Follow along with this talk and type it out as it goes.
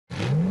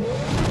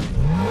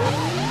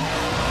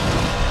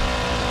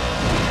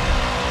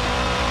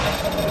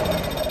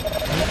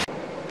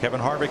Kevin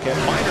Harvick had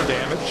minor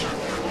damage.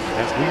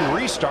 As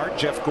we restart,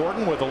 Jeff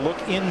Gordon with a look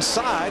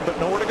inside, but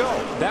nowhere to go.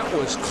 That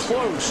was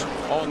close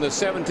on the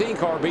 17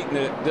 car beating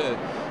the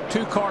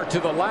 2 car to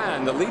the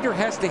line. The leader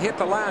has to hit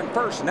the line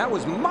first, and that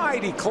was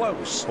mighty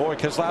close. Boy,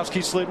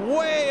 Keselowski slid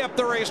way up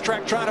the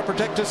racetrack trying to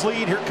protect his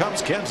lead. Here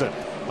comes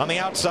Kenseth on the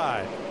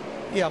outside.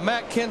 Yeah,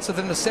 Matt Kenseth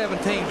in the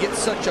 17 gets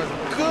such a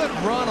good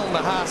run on the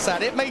high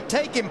side. It may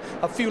take him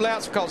a few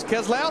laps because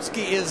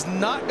Keselowski is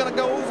not going to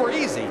go over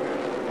easy.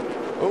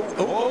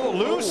 Oh,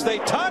 loose. They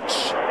touch.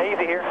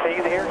 Easy here.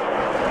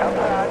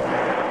 Outside.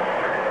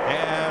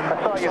 And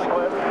I saw you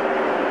slip.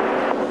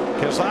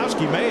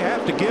 Keselowski may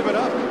have to give it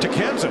up to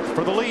Kenseth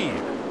for the lead.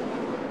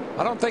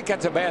 I don't think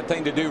that's a bad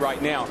thing to do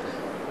right now.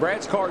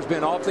 Brad's car's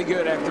been awfully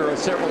good after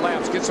several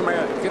laps. Get some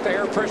air, get the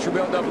air pressure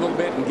built up a little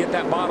bit and get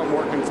that bottom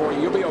working for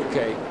you. You'll be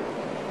okay.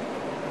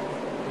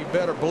 You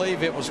better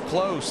believe it was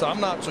close. I'm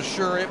not so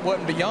sure it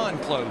wasn't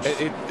beyond close.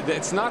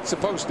 It's not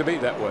supposed to be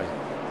that way.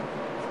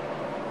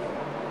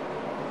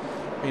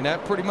 I mean,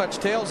 that pretty much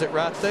tells it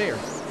right there.